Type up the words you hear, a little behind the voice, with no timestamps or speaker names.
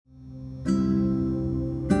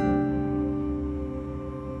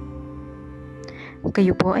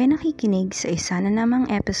Kayo po ay nakikinig sa isa na namang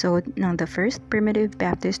episode ng The First Primitive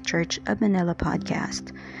Baptist Church of Manila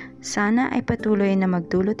podcast. Sana ay patuloy na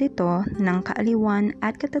magdulot ito ng kaaliwan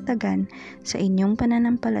at katatagan sa inyong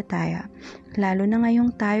pananampalataya, lalo na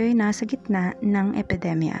ngayong tayo ay nasa gitna ng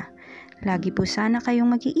epidemya. Lagi po sana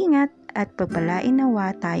kayong mag-iingat at pagpalain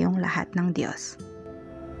nawa tayong lahat ng Diyos.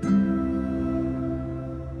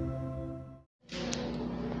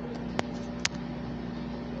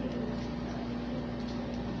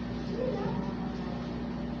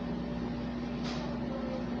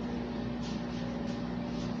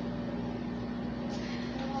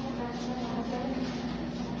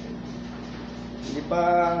 Hindi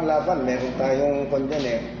pa ang laban, meron tayong kondyan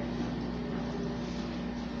eh.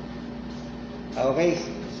 Okay,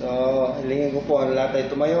 so hilingin ko po ang lahat ay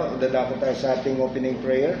tumayo. Dadako tayo sa ating opening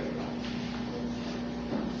prayer.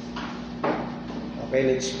 Okay,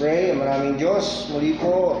 let's pray. Maraming Diyos, muli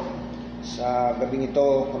po sa gabing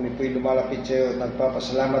ito, kami po'y lumalapit sa iyo at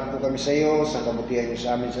nagpapasalamat po kami sa iyo sa kabutihan niyo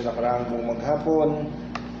sa amin sa nakaraang buong maghapon.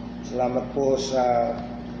 Salamat po sa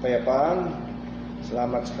kapayapaan,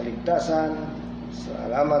 salamat sa kaligtasan,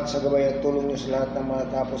 salamat sa gabay at tulong niyo sa lahat ng mga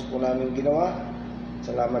tapos po namin ginawa.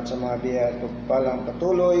 Salamat sa mga biyaya at pagpalang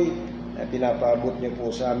patuloy na pinapaabot niyo po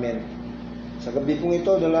sa amin. Sa gabi pong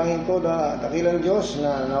ito, dalangin ko na dakilang Diyos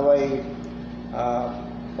na naway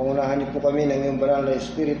pangunahan niyo po kami ng iyong banal na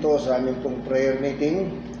Espiritu sa aming pong prayer meeting.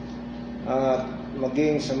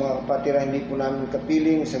 Maging sa mga kapatid na hindi po namin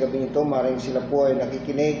kapiling sa gabing ito, maring sila po ay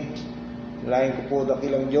nakikinig. Dalangin ko po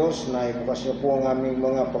dakilang Diyos na ibukas niyo po ang aming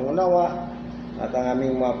mga pangunawa at ang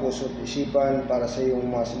aming mga puso at isipan para sa iyong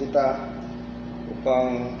mga salita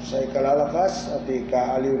upang sa ikalalakas at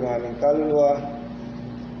ikaaliw ng aming kaluluwa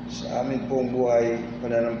sa amin pong buhay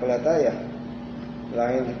pananampalataya.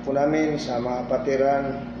 Dalangin po namin sa mga kapatiran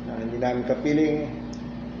na hindi namin kapiling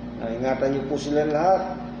na ingatan niyo po sila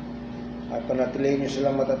lahat at panatilihin niyo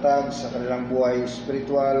silang matatag sa kanilang buhay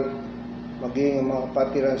spiritual, maging ang mga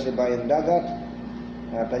kapatiran sa bayang dagat.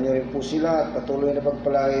 Ingatan niyo rin po sila at patuloy na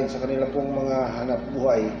pagpalain sa kanila pong mga hanap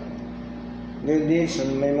buhay. Ngayon din, sa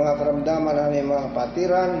may mga karamdaman na may mga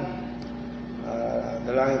kapatiran,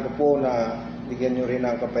 dalangin ko po na bigyan niyo rin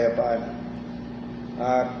ng kapayapaan.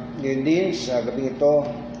 At ngayon din, sa gabing ito,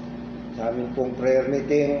 sa aming pong prayer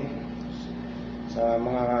meeting, sa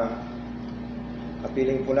mga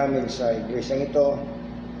kapiling po namin sa iglesyang ito,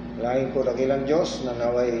 dalangin ko dakilang Diyos na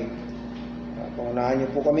naway pangunahan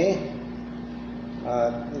niyo po kami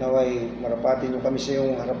at naway marapatin niyo kami sa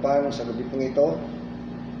iyong harapan sa gabi pong ito.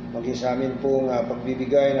 Maging sa amin pong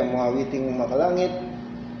pagbibigay ng mga witing makalangit,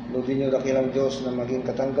 lubin niyo dakilang Diyos na maging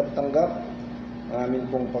katanggap-tanggap ang amin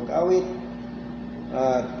pong pag-awit.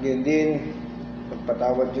 At yun din,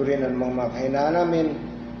 pagpatawad niyo rin ang mga kahinaan namin,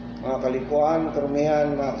 mga kalikuan,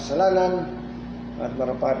 karumihan, mga kasalanan, at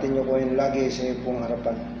marapatin niyo po yun lagi sa iyong pong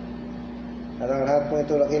harapan. At ang lahat po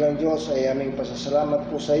ito, dakilang Diyos, ay aming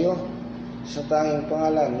pasasalamat po sa iyo sa tanging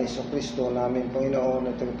pangalan ni Jesucristo na aming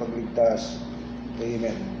Panginoon at tagapagligtas.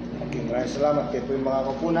 Amen. Okay, maraming salamat kayo po yung mga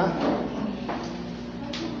kapuna.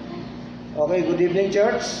 Okay, good evening,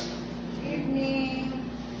 church. Good evening.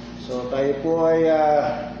 So tayo po ay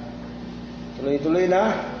tuloy-tuloy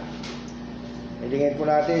na. Ilingin po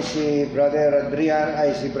natin si Brother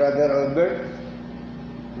Albert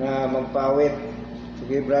na magpawit.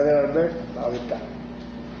 Sige, Brother Albert, pawit ka.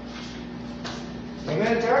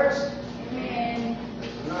 Amen, church? Amen.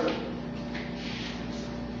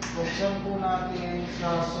 Buksan po natin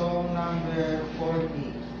sa song number 40,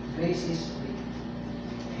 Grace is Free.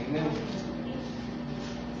 Amen.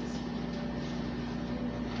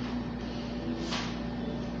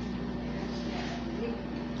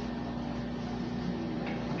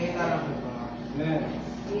 Kita na po ba? Amen.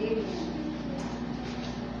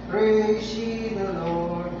 Praise ye the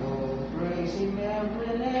Lord, oh, praise Him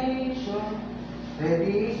every nation.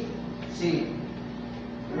 Ready? Sing.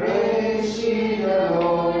 Praise ye the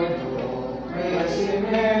Lord, oh, praise Him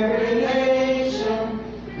every nation.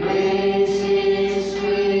 Grace is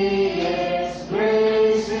free, yes,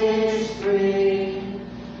 grace is free.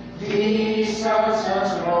 Jesus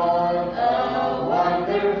has wrought a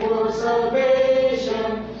wonderful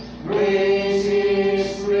salvation. Grace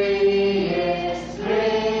is free, yes,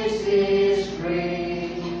 grace is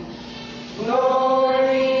free.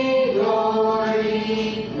 Glory,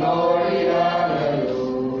 glory, glory,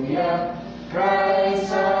 hallelujah.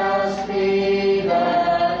 Christ has paid the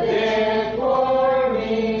debt for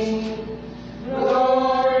me.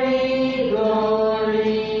 Glory,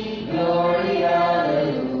 glory, glory,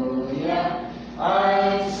 hallelujah.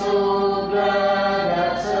 I'm so glad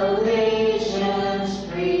that salvation's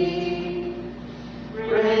free.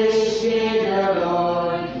 Praise ye the Lord.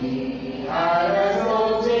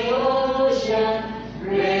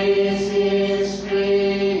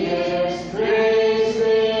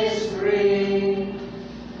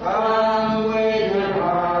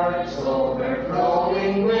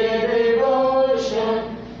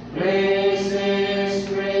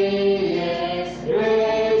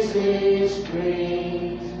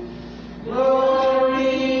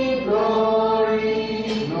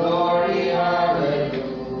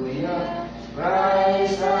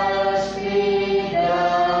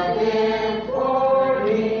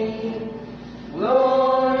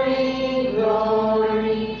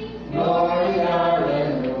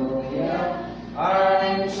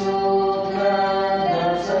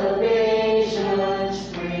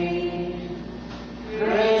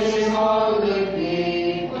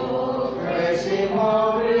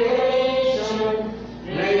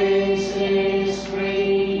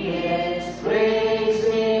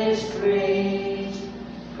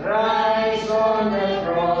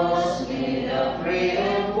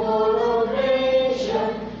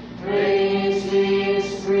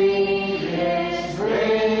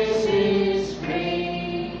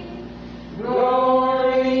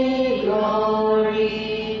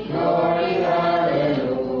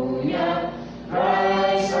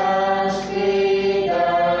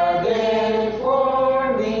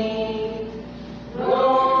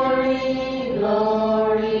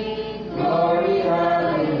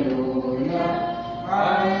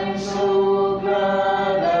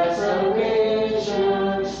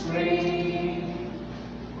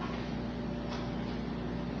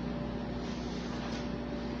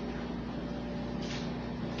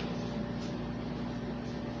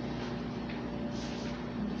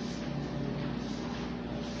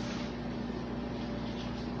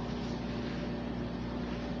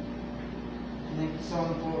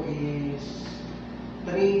 song po is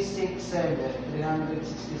 367.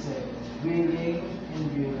 Willing and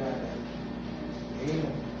Bueller.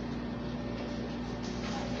 Amen.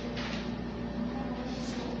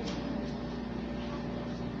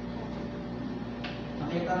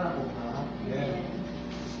 Nakita na po ba? Yeah.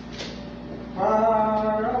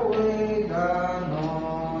 Far away the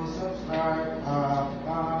noise of start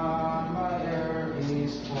upon my ear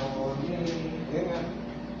is falling. Amen.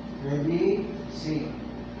 Ready? Sing.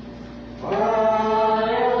 Far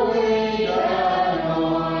away the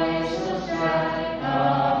noise of start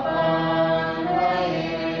upon my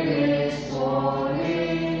ear is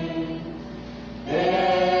falling.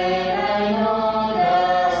 Then I know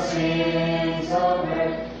the sins of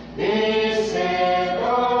earth descend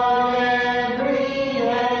on every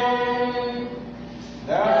hand.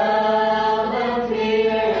 Love and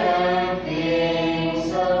fear and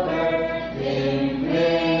things of earth they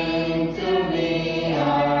bring to me.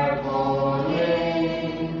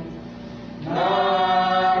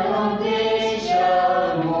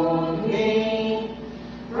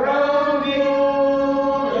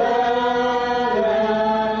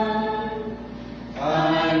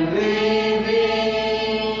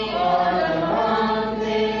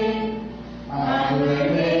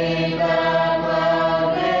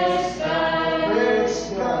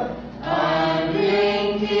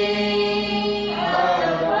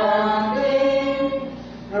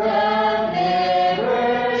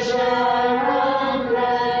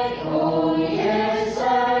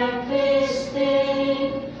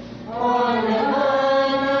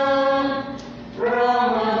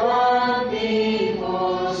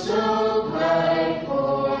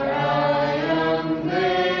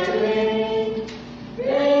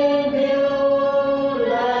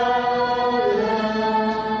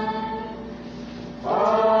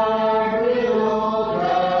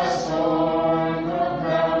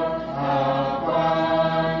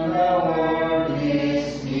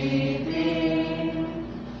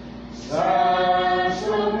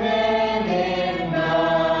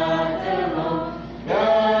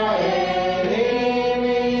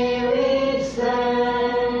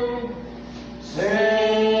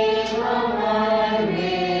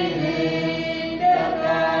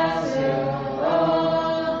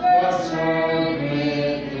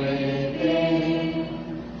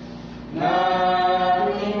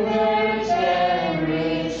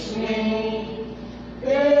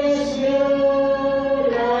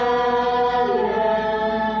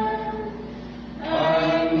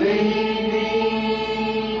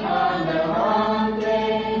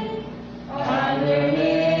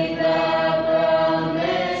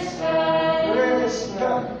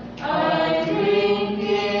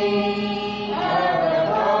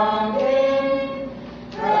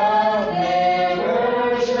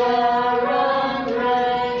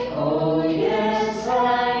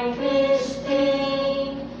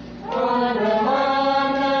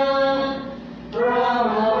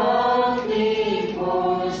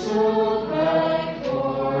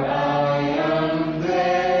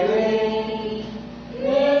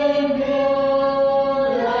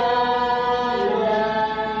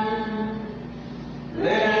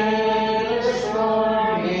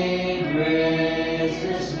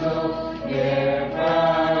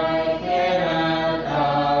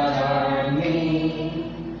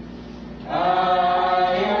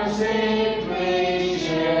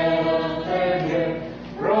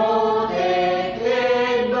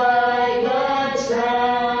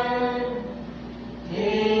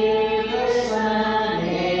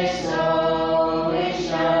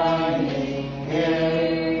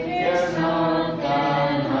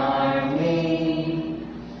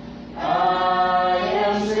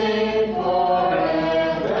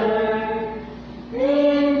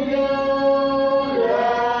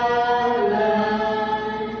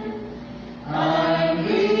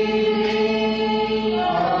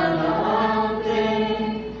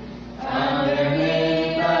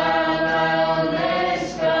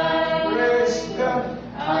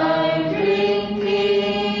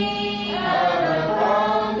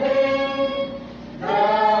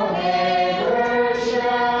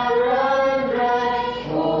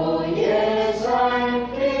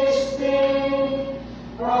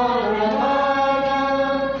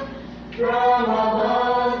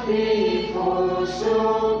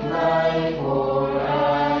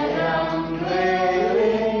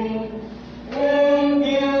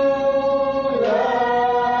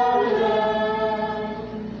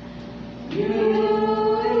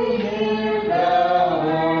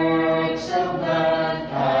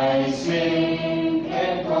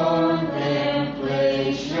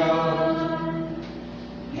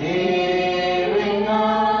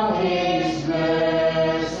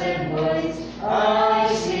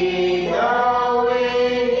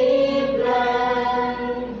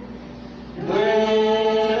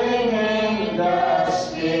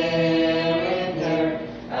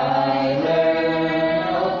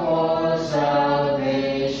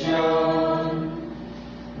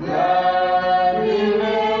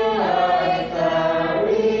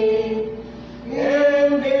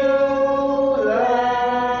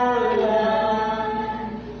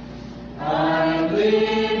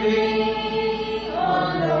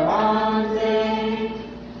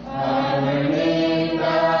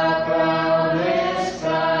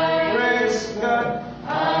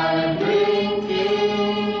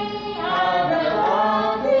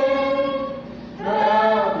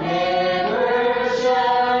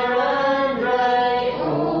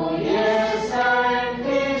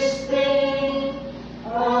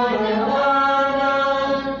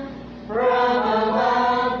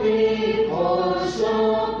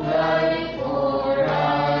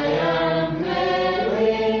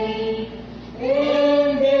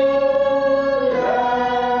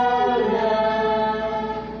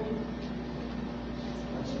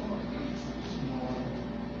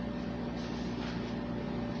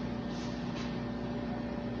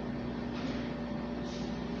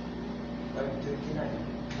 sila.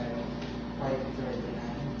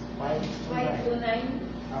 5:39. 529.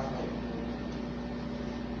 Okay.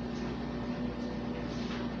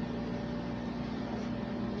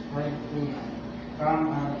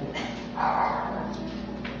 Come unto me.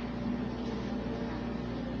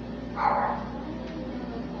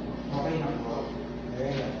 Okay na po.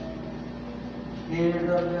 Amen. Hear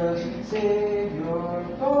the blessed Savior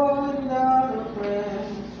calling down the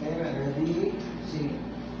praise. Amen. Ready? Sing.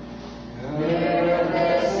 Hear the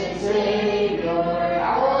blessed Savior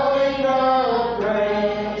calling down the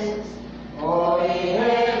praise. O ye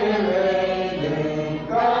heavy laden,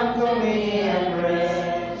 come to me and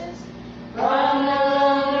rest. Come no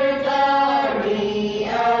longer tarry,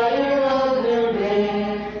 I your load will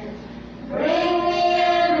bear. Bring me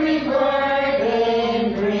every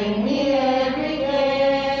burden, bring me every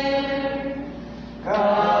care.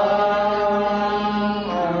 Come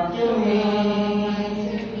unto me.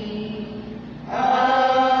 I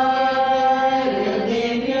will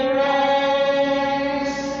give you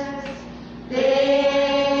rest.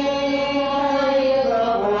 Take my yoke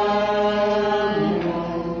upon you.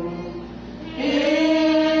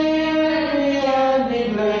 Hear me and be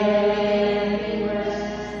blessed.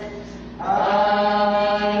 I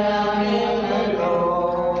am in the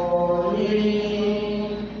glory.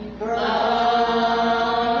 Come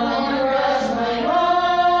and rest my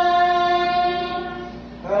mind.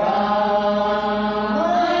 Come,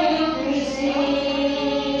 my peace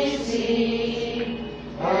easy,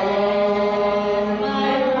 and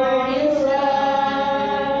my burdens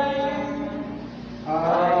light. I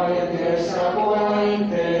am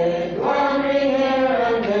disappointed, wandering here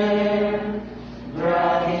and there,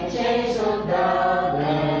 dragging chains of doubt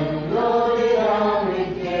and loaded down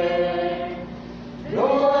with care.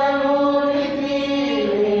 Though I'm only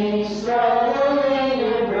feeling struggle in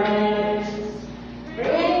your breast,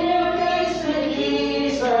 bring your case to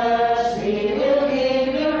Jesus, He will give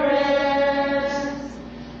you rest.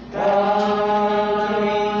 Come unto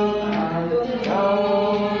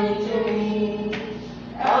me,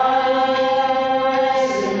 I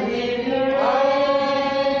will give you rest.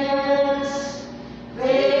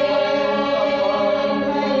 Take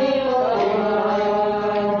my yoke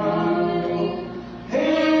upon you.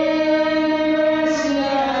 Hear me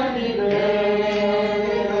and be blessed.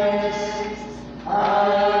 I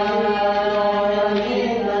am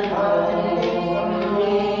in the glory.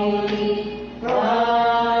 Come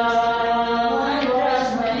and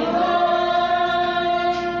rest my mind.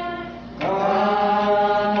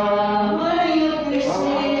 Come, my yoke is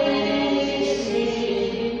easy,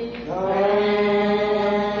 and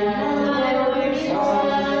my burden is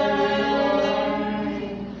light.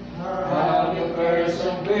 Have your curse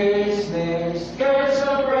of business, curse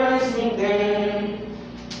of rising day,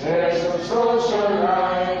 curse of social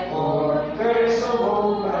life, or curse of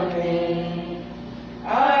hope and pain.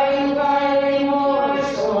 I carry more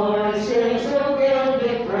swords, chains of guilt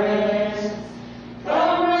depressed.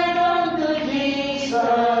 Come right unto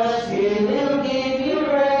Jesus, He will give you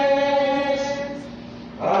rest.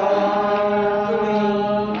 Come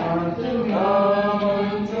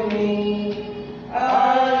unto me, I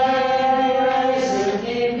will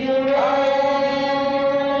give you rest.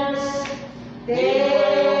 Take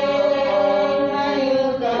my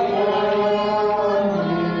yoke upon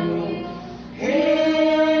you.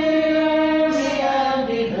 Hear me and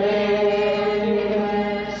be blessed.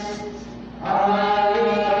 I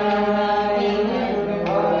am in the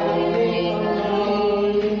glory.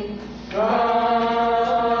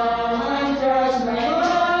 Come and trust my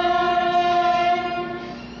mind.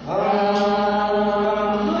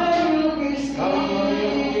 Come, my yoke is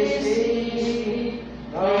easy,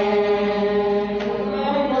 and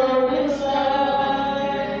my burden is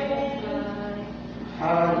light.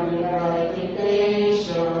 Have you not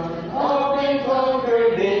temptation, often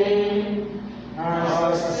conquered it,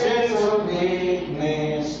 as a sense of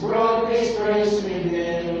weakness brought distress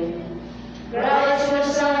within. Christ will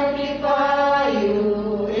sanctify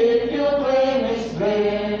you if you claim His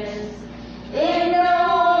best. In the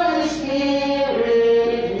Holy Spirit,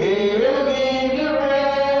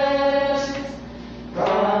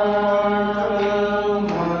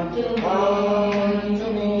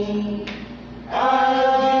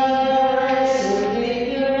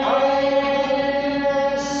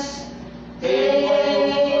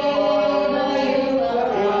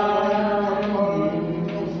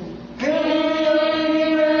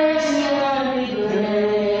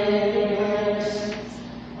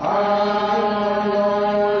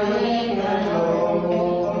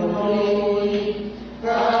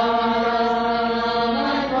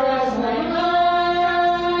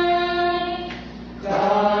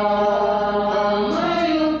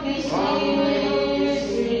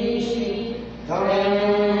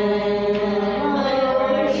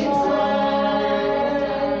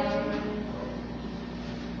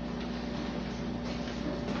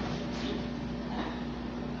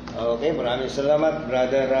 Maraming salamat,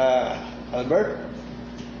 Brother Albert.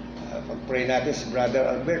 Pag-pray natin si Brother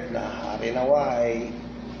Albert na harinawa ay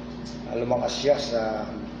lumakas siya sa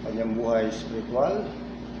kanyang buhay spiritual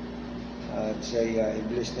at siya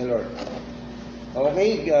i-bless ni Lord.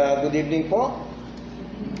 Okay, good evening po.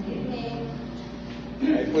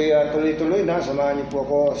 Ay po tuloy-tuloy na, samahan niyo po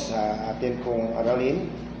ako sa atin pong aralin.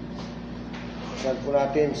 Saan po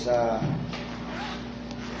natin sa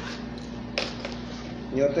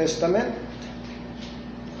New Testament,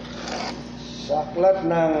 sa aklat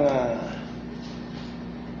ng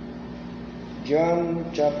John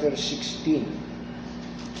chapter 16.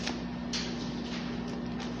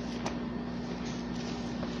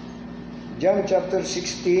 John chapter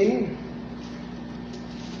 16,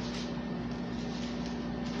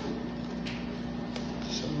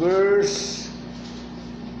 verse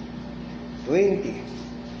 20.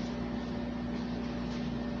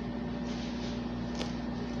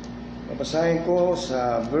 Babasahin ko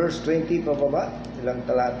sa verse 20 pababa, ilang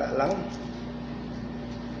talata lang.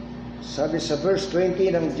 Sabi sa verse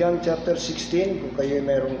 20 ng John chapter 16, kung kayo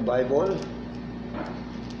mayroong Bible,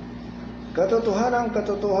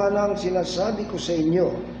 katotohanang sinasabi ko sa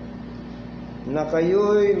inyo na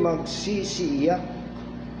kayo'y magsisiiyak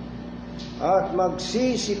at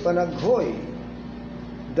magsisipanaghoy,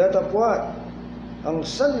 datapwat ang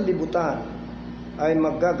sanlibutan ay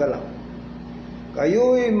maggagalak.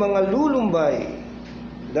 Kayo'y mga lulumbay,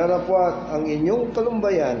 datapwat ang inyong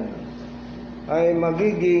kalumbayan ay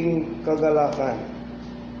magiging kagalakan.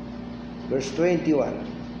 Verse 21.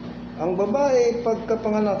 Ang babae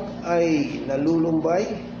pagkapanganak ay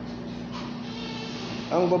nalulumbay.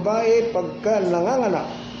 Ang babae pagka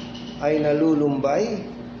nanganganak ay nalulumbay,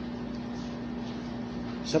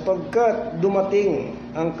 sapagkat dumating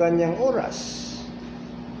ang kanyang oras.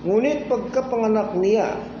 Ngunit pagkapanganak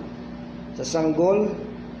niya sa sanggol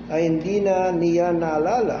ay hindi na niya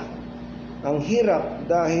naalala ang hirap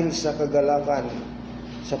dahil sa kagalakan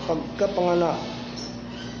sa pagkapanganak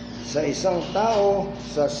sa isang tao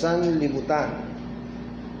sa sanlibutan.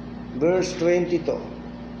 Verse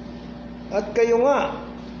 22. At kayo nga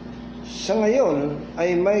sa ngayon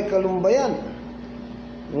ay may kalumbayan,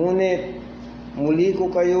 ngunit muli ko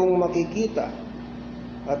kayong makikita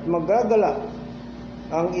at magagalak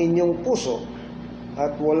ang inyong puso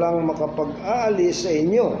at walang makapag-aalis sa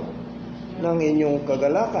inyo ng inyong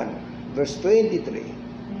kagalakan. Verse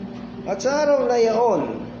 23. At sa araw na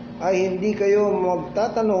iyon ay hindi kayo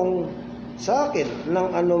magtatanong sa akin ng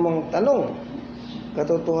anumang tanong.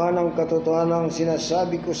 Katotohanang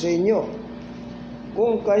sinasabi ko sa inyo,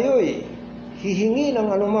 kung kayo'y hihingi ng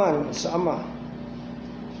anuman sa Ama,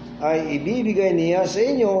 ay ibibigay niya sa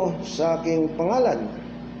inyo sa aking pangalan.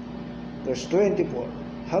 Verse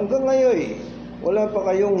 24. Hanggang ngayon, wala pa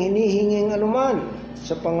kayong hinihinging anuman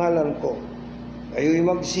sa pangalan ko. Kayo'y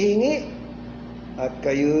magsihingi at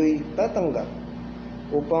kayo'y tatanggap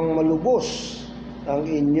upang malubos ang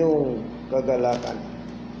inyong kagalakan.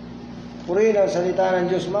 Purihin ang salita ng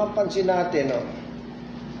Diyos. Mapansin natin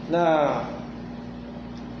na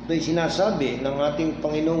ito'y sinasabi ng ating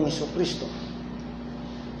Panginoong Hesukristo.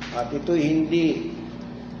 At ito'y hindi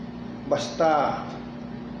basta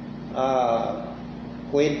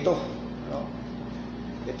kwento. No?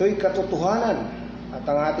 Ito'y katotohanan. At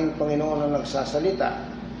ang ating Panginoon na nagsasalita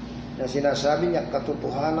na sinasabi niya,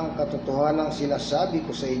 katotohanang sinasabi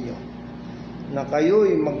ko sa inyo na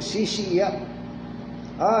kayo'y magsisiiyak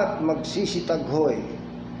at magsisitaghoy,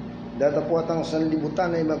 datapwat ang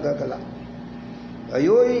sanlibutan ay magagalak.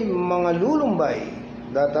 Kayo'y mga lulumbay,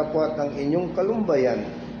 datapwat ang inyong kalumbayan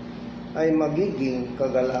ay magiging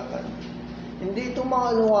kagalakan. Hindi ito mga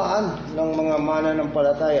anuwaan ng mga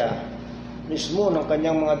mananampalataya mismo ng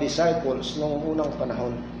kanyang mga disciples noong unang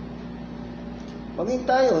panahon. Maging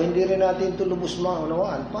tayo, hindi rin natin ito lubos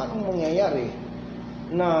maunawaan. Paano mangyayari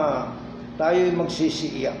na tayo'y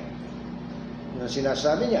magsisiiyak? Na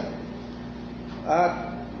sinasabi niya.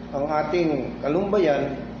 At ang ating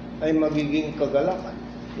kalumbayan ay magiging kagalakan.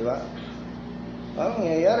 Di ba? Paano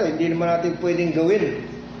mangyayari? Hindi naman natin pwedeng gawin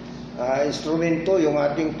instrumento yung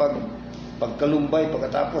ating pagkalumbay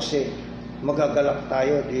pagkatapos magagalak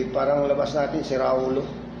tayo. Di parang labas natin si Raulo.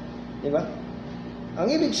 Di ba? Ang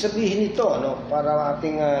ibig sabihin nito, para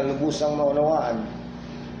ating lubusang maunawaan,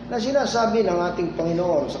 na sinasabi ng ating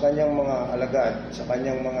Panginoon sa kanyang mga alagad, sa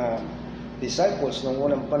kanyang mga disciples noong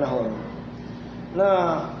unang panahon,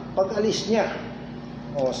 na pag-alis niya,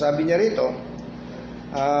 sabi niya rito,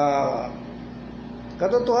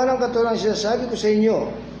 katotohanan sinasabi ko sa inyo,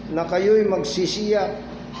 na kayo'y magsisiyak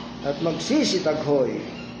at magsisitaghoy.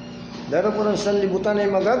 Dahil po ng sanlibutan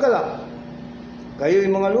ay magagalak.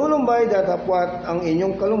 Kayo'y mga lulumbay, datapwat ang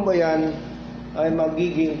inyong kalumbayan ay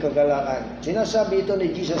magiging kagalakan. Sinasabi ito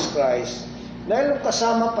ni Jesus Christ dahil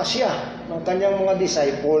kasama pa siya ng kanyang mga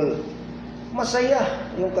disciple.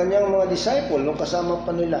 Masaya yung kanyang mga disciple nung kasama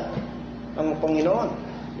pa nila ang Panginoon.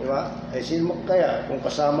 Di ba? Eh sino kaya kung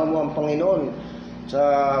kasama mo ang Panginoon sa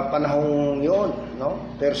panahong yon, no?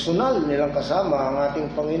 Personal nilang kasama ang ating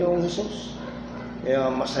Panginoong Hesus. Kaya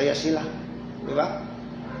masaya sila. Di ba?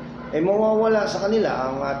 Eh mawawala sa kanila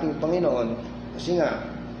ang ating Panginoon kasi nga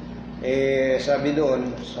sabi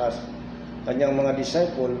doon sa kanyang mga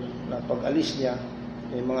disciple na pag-alis niya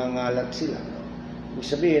may mga ngalat sila. Ibig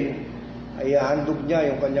sabihin ay handog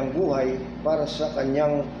niya yung kanyang buhay para sa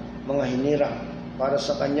kanyang mga hinirang, para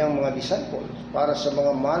sa kanyang mga disciple, para sa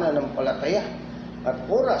mga mananampalataya. At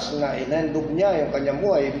oras na inhandog niya yung kanyang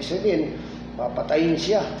buhay, ibig sabihin papatayin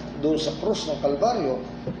siya doon sa krus ng Kalbaryo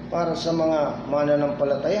para sa mga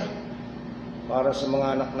mananampalataya, para sa mga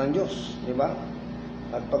anak ng Diyos, di ba?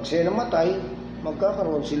 At pag siya namatay,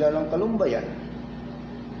 magkakaroon sila ng kalumbayan.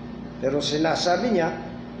 Pero sinasabi niya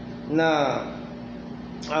na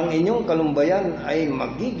ang inyong kalumbayan ay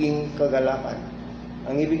magiging kagalakan.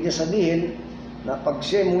 Ang ibig niya sabihin na pag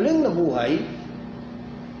siya muling nabuhay,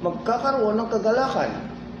 magkakaroon ng kagalakan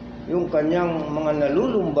yung kanyang mga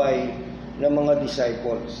nalulumbay na mga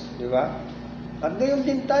disciples. Di ba? At gayon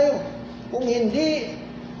din tayo. Kung hindi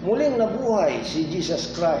muling nabuhay si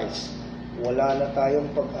Jesus Christ, wala na tayong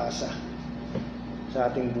pag-asa sa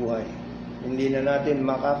ating buhay. Hindi na natin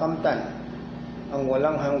makakamtan ang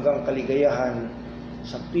walang hanggang kaligayahan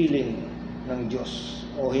sa piling ng Diyos.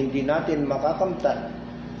 O hindi natin makakamtan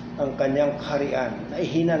ang kanyang kaharian na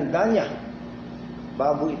ihinanda niya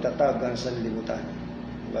bago itatag ang sanlibutan.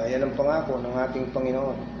 Diba? Yan ang pangako ng ating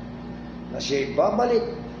Panginoon na siya'y babalik.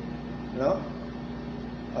 No?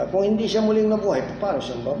 At kung hindi siya muling nabuhay, paano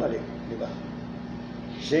siyang babalik? Diba?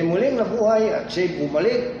 Siya'y muling nabuhay at siya'y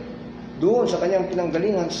bumalik doon sa kanyang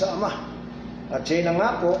pinanggalingan sa Ama. At siya'y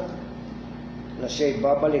nangako na siya'y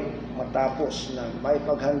babalik matapos na may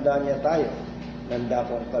paghanda niya tayo ng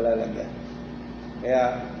dakong kalalagyan.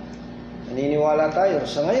 Kaya naniniwala tayo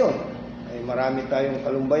sa ngayon ay marami tayong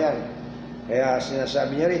kalumbayan. Kaya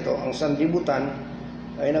sinasabi niya rito, ang sanlibutan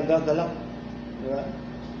ay nagagalak. Diba?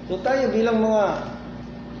 So tayo bilang mga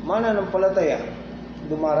mananampalataya,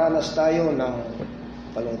 dumaranas tayo ng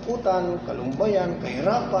kalungkutan, kalumbayan,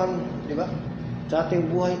 kahirapan, di ba? Sa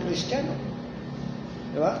ating buhay Kristiyano.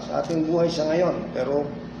 Di ba? Sa ating buhay sa ngayon. Pero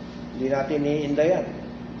hindi natin iindayan.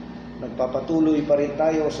 Nagpapatuloy pa rin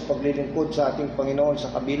tayo sa paglilingkod sa ating Panginoon sa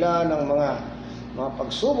kabila ng mga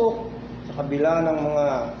pagsubok, sa kabila ng mga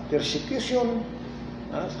persecution,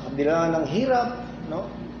 sa kabila ng hirap, no?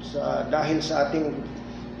 Dahil sa ating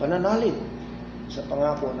pananalig sa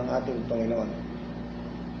pangako ng ating Panginoon.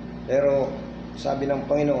 Pero sabi ng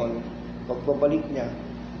Panginoon, pagbabalik niya,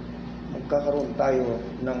 magkakaroon tayo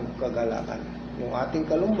ng kagalakan. Yung ating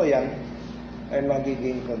kalumbayan ay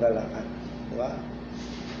magiging kagalakan. Diba?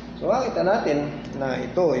 So makita natin na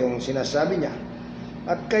ito yung sinasabi niya.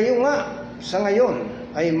 At kayo nga sa ngayon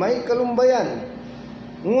ay may kalumbayan,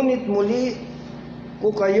 ngunit muli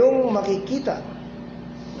ko kayong makikita.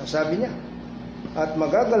 Nasabi niya. At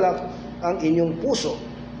magagalak ang inyong puso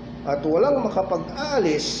at walang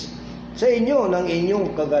makapag-aalis sa inyo ng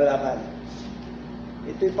inyong kagalakan.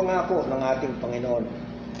 Ito'y pangako ng ating Panginoon.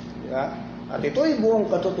 Diba? At ito'y buong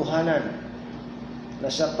katotohanan na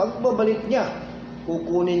sa pagbabalik niya,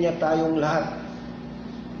 kukunin niya tayong lahat.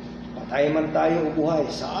 Patay man tayo o buhay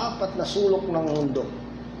sa apat na sulok ng mundo.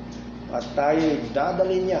 At tayo'y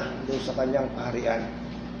dadalhin niya doon sa kanyang kaharian.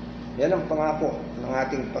 Yan ang pangako ng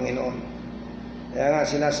ating Panginoon. Kaya nga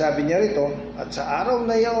sinasabi niya rito, at sa araw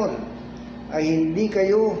na iyon ay hindi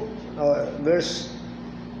kayo, verse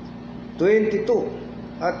 22,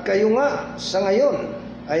 at kayo nga sa ngayon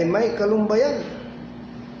ay may kalumbayan,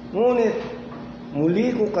 ngunit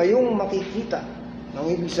muli ko kayong makikita.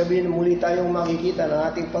 Ang ibig sabihin, muli tayong makikita ng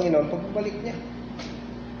ating Panginoon pagbabalik niya.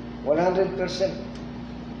 100%.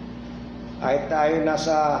 Kahit tayo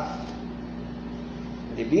nasa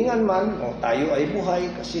libingan man, o tayo ay buhay,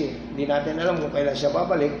 kasi hindi natin alam kung kailan siya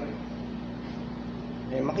babalik,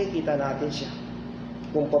 makikita natin siya.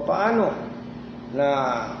 Kung paano na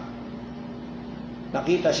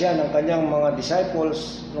nakita siya ng kanyang mga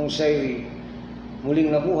disciples nung siya'y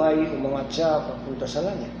muling nabuhay, umangat siya papunta sa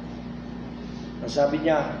langit. Ang sabi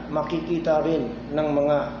niya, makikita rin ng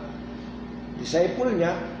mga disciple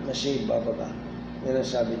niya na siya'y bababa. Yan ang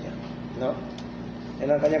sabi niya. No?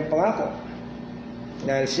 Yan ang kanyang pangako.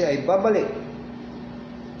 Dahil siya ay babalik.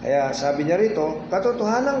 Kaya sabi niya rito,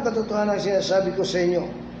 katotohanan sinasabi ko sa inyo,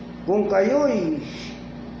 kung kayo'y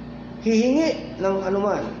hihingi ng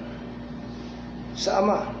anuman sa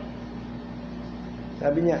Ama,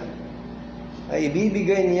 sabi niya, ay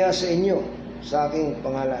ibibigay niya sa inyo sa aking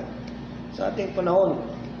pangalan. Sa ating panahon,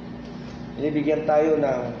 binibigyan tayo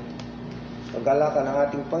ng paggalakan ng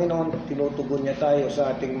ating Panginoon, tinutugon niya tayo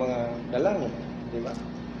sa ating mga dalangin, di ba?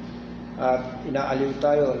 At inaaliw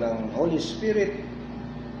tayo ng Holy Spirit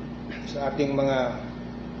sa ating mga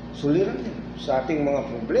suliranin, sa ating mga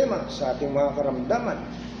problema, sa ating mga karamdaman.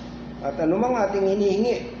 At anumang ating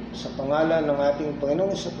hinihingi sa pangalan ng ating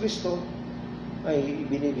Panginoong Kristo ay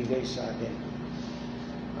ibinibigay sa atin.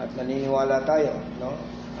 At naniniwala tayo, no?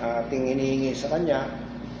 Ating hinihingi sa Kanya,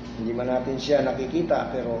 hindi man natin siya nakikita,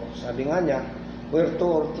 pero sabi nga niya, where 2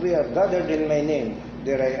 or 3 are gathered in my name,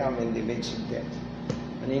 there I am in the midst of them.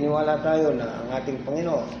 Naniniwala tayo na ang ating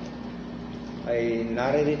Panginoon ay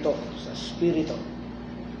naririto sa Espiritu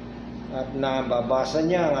at nababasa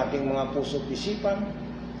niya ang ating mga puso't isipan.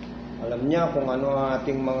 Alam niya kung ano ang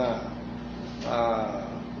ating mga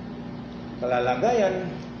kalalagayan,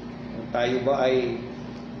 kung tayo ba ay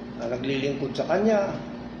naglilingkod sa Kanya,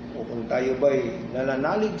 o kung tayo ba ay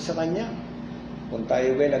nananalig sa Kanya, kung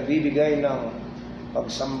tayo ba ay nagbibigay ng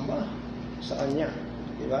pagsamba sa Kanya.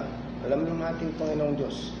 Diba? Alam ng ating Panginoong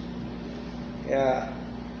Diyos. Kaya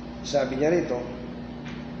sabi niya rito,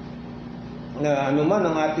 na anuman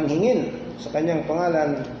ang ating hingin sa Kanyang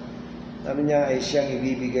pangalan, sabi niya ay siyang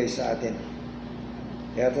ibibigay sa atin.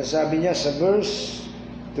 Kaya sabi niya sa verse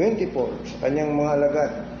 24, sa Kanyang mga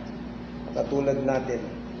alagad, katulad natin,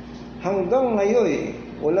 hanggang ngayon,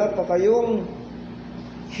 wala pa kayong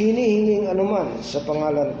hinihinging anuman sa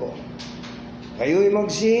pangalan ko. Kayo'y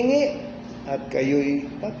magsihingi at kayo'y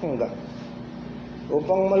tatanggap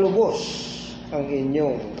upang malubos ang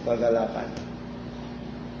inyong kagalakan.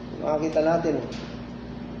 Makikita natin,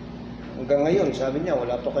 hanggang ngayon, sabi niya,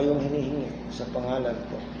 wala pa kayong hinihingi sa pangalan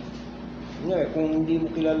ko. Kung hindi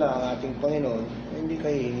mo kilala ang ating Panginoon, hindi ka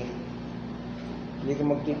hihingi. Hindi ka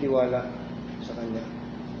magtitiwala sa Kanya.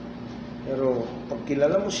 Pero pag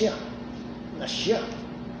kilala mo siya, na siya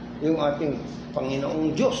yung ating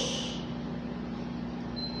Panginoong Diyos,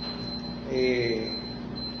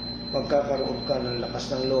 magkakaroon ka ng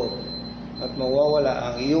lakas ng loob at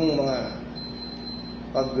mawawala ang iyong mga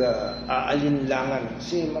pag-aalinlangan.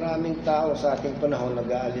 Kasi maraming tao sa ating panahon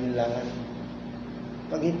nag-aalinlangan.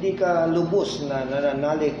 Pag hindi ka lubos na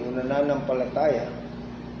nananalig o nananampalataya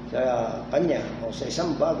sa Kanya o sa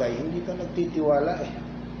isang bagay, hindi ka nagtitiwala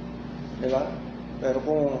Diba? Pero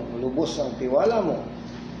kung lubos ang tiwala mo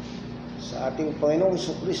sa ating Panginoong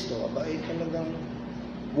Kristo, talagang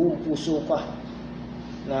buong puso ka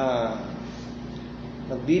na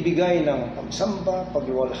nagbibigay ng pagsamba,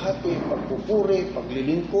 pagluwalhati, pagpupuri,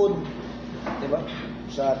 paglilingkod, diba?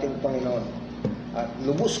 Sa ating Panginoon. At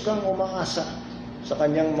lubos kang umaasa sa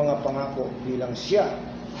Kanyang mga pangako bilang siya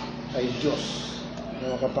ay Diyos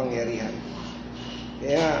na makapangyarihan.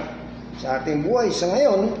 Kaya sa ating buhay sa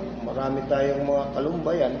ngayon, marami tayong mga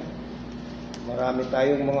kalumbayan, marami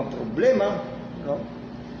tayong mga problema, no?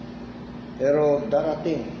 Pero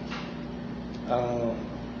darating ang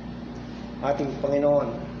ating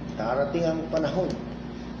Panginoon, darating ang panahon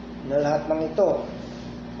na lahat ng ito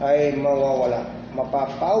ay mawawala,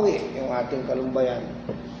 mapapawi yung ating kalumbayan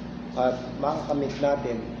at makakamit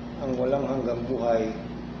natin ang walang hanggang buhay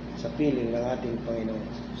sa piling ng ating Panginoon.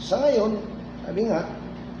 Sa ngayon, sabi nga,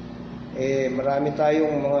 marami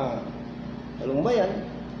tayong mga kalumbayan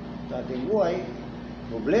sa ating buhay,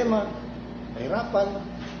 problema, kahirapan,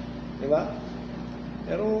 di ba?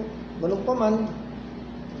 Pero ganun pa man,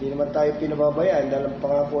 hindi naman tayo pinababayaan dahil ang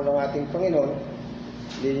pangako ng ating Panginoon,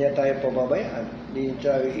 hindi niya tayo pababayaan, hindi niya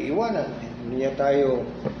tayo iiwanan, hindi niya tayo,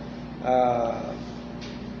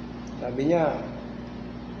 sabi niya,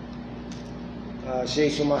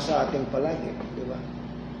 siya'y sumasa ating palagi, di ba?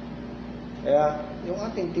 Kaya yung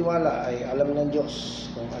ating tiwala ay alam ng Diyos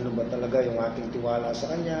kung ano ba talaga yung ating tiwala sa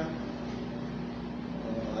Kanya.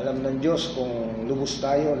 Alam ng Diyos kung lubos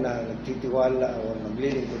tayo na nagtitiwala o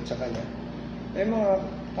naglilingkod sa Kanya. May mga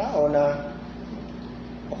tao na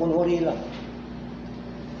makunhuri lang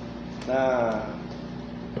na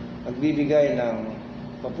nagbibigay ng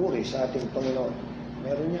papuri sa ating Panginoon.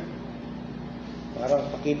 Meron niya. Parang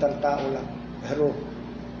pakitang tao lang. Pero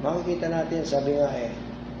makikita natin, sabi nga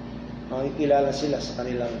makikilala sila sa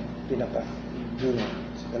kanilang pinaka-duna,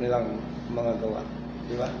 sa kanilang mga gawa.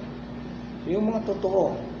 Di ba? So, yung mga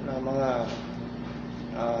totoo na mga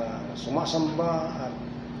sumasamba at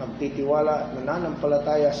nagtitiwala at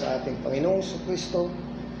nananampalataya sa ating Panginoong Kristo,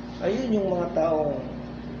 ayun yung mga taong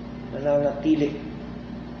nananatili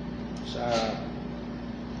sa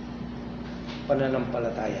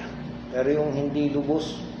pananampalataya. Pero yung hindi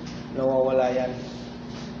lubos nawawala yan.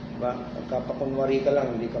 Diba? Pagkapakunwari ka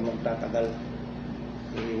lang, hindi ka magtatagal.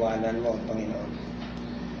 Iiwanan mo ang Panginoon.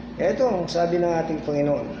 Ito ang sabi ng ating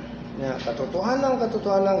Panginoon, na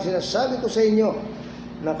katotohanan sinasabi ko sa inyo,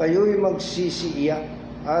 na kayo'y magsisiiyak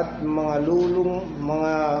at mga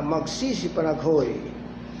magsisipanaghoy.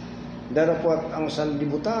 Darapot ang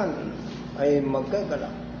sanlibutan ay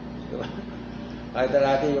magkagalak. Diba? Kahit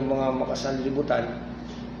natin yung mga makasanlibutan,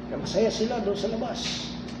 na masaya sila doon sa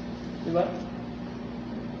labas. Diba?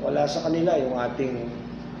 Wala sa kanila yung ating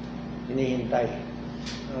hinihintay.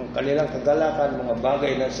 Ang kanilang kagalakan, mga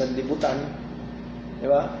bagay ng sanlibutan,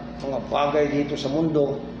 diba? Mga bagay dito sa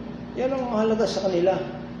mundo, yan ang mahalaga sa kanila.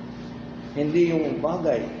 Hindi yung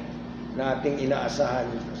bagay na ating inaasahan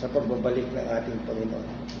sa pagbabalik ng ating Panginoon.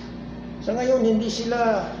 Sa ngayon, hindi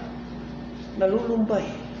sila nalulumbay.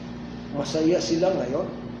 Masaya sila ngayon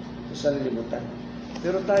sa sanlibutan.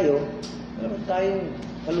 Pero tayo, meron tayong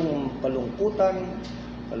kalungkutan,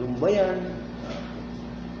 kalumbayan,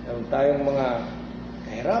 meron tayong mga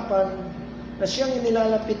kahirapan na siyang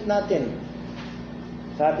inilalapit natin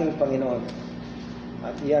sa ating Panginoon.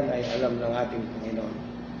 At iyan ay alam ng ating Panginoon.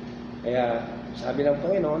 Kaya sabi ng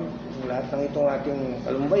Panginoon, lahat ng itong ating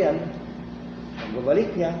kalumbayan, pagbabalik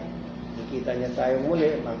niya, makikita niya tayong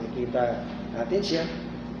muli, makikita natin siya,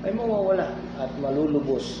 ay mawawala at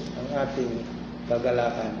malulubos ang ating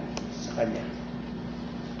kagalakan sa Kanya.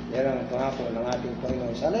 Yan ang pangako ng ating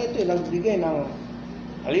Panginoon. Sana ito ay nagbigay ng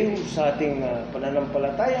aliw sa ating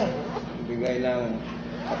pananampalataya, nagbigay ng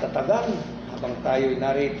katatagan habang tayo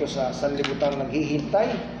narito sa sanlibutan naghihintay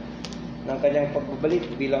ng Kanyang pagbabalik,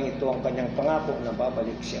 bilang ito ang Kanyang pangako na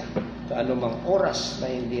babalik siya sa anumang oras na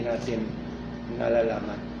hindi natin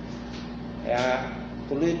nalalaman. Kaya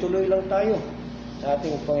tuloy-tuloy lang tayo sa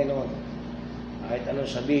ating Panginoon. Kahit anong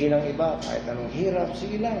sabihin ng iba, kahit anong hirap,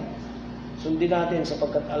 sige lang. Sundin natin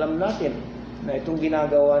sapagkat alam natin na itong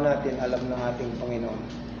ginagawa natin, alam ng ating Panginoon.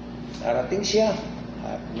 Darating siya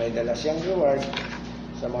at may dala siyang reward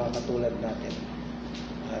sa mga katulad natin.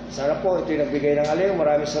 At sana po ito'y nagbigay ng aliw.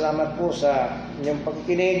 Maraming salamat po sa inyong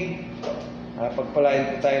pagkikinig.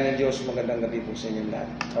 Pagpalain po tayo ng Diyos. Magandang gabi po sa inyong lahat.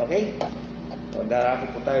 Okay? So, darapin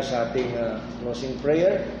po tayo sa ating closing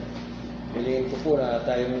prayer. Piliin ko po na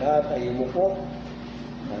tayong lahat ay umupo.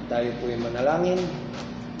 At tayo po ay manalangin.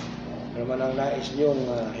 Ano man ang nais niyong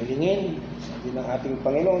hilingin, sabi ng ating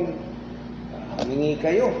Panginoon, humingi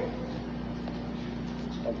kayo.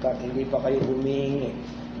 Sapagkat hindi pa kayo humihingi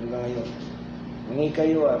hanggang ngayon. Humingi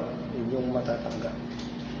kayo at inyong matatanggap.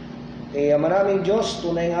 Maraming Diyos,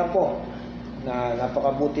 tunay nga po na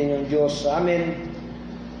napakabuti niyong Diyos sa amin.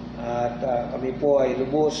 At kami po ay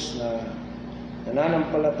lubos na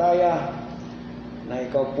nananampalataya na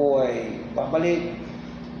ikaw po ay babalik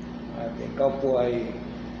at ikaw po ay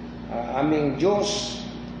aming Diyos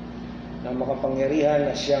na makapangyarihan,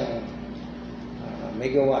 na siyang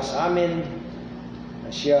may gawa sa amin, na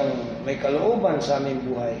siyang may kalooban sa aming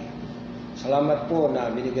buhay. Salamat po na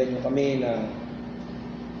binigyan niyo kami ng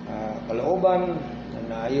kalooban na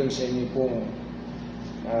naayon sa inyo pong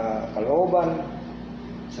kalooban.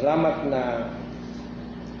 Salamat na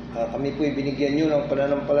kami po'y binigyan niyo ng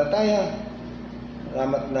pananampalataya.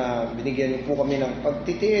 Salamat na binigyan niyo po kami ng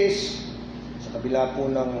pagtitiis sa kabila po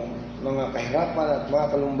ng mga kahirapan at mga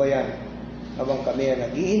kalumbayan habang kami ay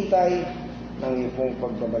naghihintay ng iyong pong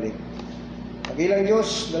pagbabalik. Kagilang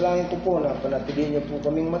Diyos, dalangin ko po na panatilihin niyo po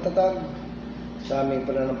kaming matatag sa aming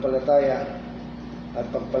pananampalataya at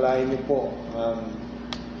pagpalain niyo po ang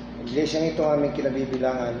iglesyang ito aming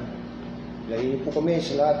kinabibilangan. Ilayin niyo po kami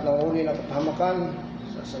sa lahat ng uri ng kapahamakan,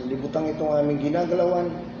 sa sanlibutan itong aming ginagalawan,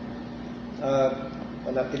 at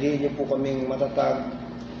panatilihin niyo po kaming matatag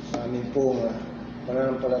sa aming pong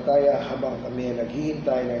pananampalataya habang kami ay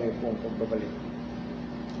naghihintay ng iyong pong pagbabalik.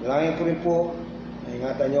 Dalangin ko rin po na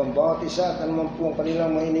ingatan niyo ang bawat isa at anuman po ang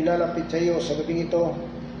kanilang mga inilalapit sa iyo sa gabing ito.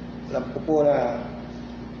 Alam ko po na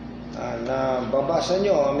nababasa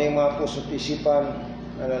niyo ang aming mga puso't isipan,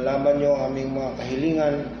 nalalaman niyo ang aming mga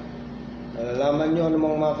kahilingan, nalalaman niyo ang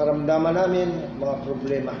mga karamdaman namin, mga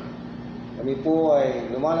problema. Kami po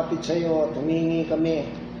ay lumalapit sa iyo at humihingi kami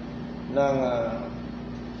ng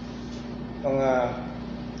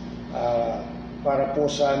para po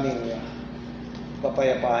sa aming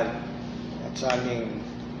kapayapaan at sa aming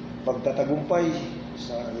pagtatagumpay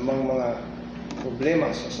sa anumang mga problema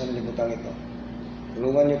sa sanlibutan ito.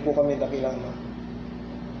 Tulungan niyo po kami, dakilang Ama.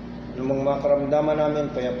 Anumang mga karamdaman namin,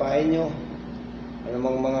 payapain niyo.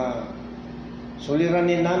 Anumang mga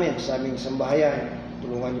suliranin namin sa aming sambahayan,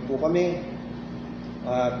 tulungan niyo po kami.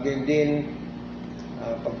 At gayon din,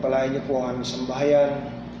 pagpalain niyo po ang aming sambahayan.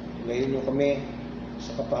 Ilayin niyo kami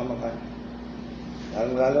sa kapahamakan.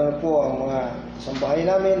 Lalo na po ang mga sambahay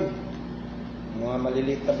namin, mga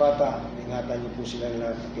maliliit na bata, ingatan niyo po sila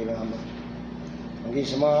lahat ng kailangan. Hanggang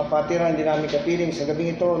sa mga kapatiran, hindi namin kapiling sa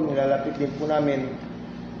gabing ito, nilalapit din po namin.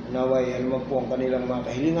 Naway, ano man po ang kanilang mga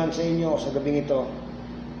kahilingan sa inyo sa gabing ito.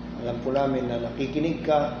 Alam po namin na nakikinig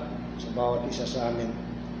ka sa bawat isa sa amin.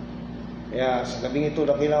 Kaya sa gabing ito,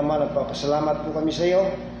 dakilaman, nagpapasalamat po kami sa iyo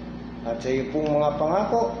at sa iyo pong mga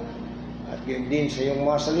pangako at gayon din sa iyong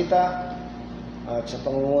mga salita at sa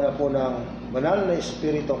pangunguna po ng banal na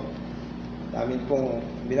Espiritu. Amin pong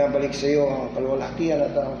binabalik sa iyo ang kaluwalhatian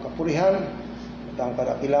at ang kapurihan at ang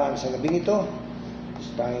kadakilaan sa gabing ito.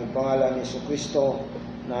 Sa tanging pangalan ni Jesucristo,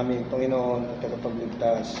 naming Panginoon at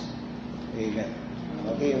tagapagligtas. Amen.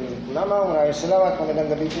 Okay, yun lamang. Maraming salamat. Magandang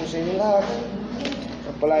gabi po sa inyo lahat.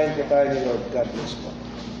 Pagpalain po tayo ni Lord. God bless po.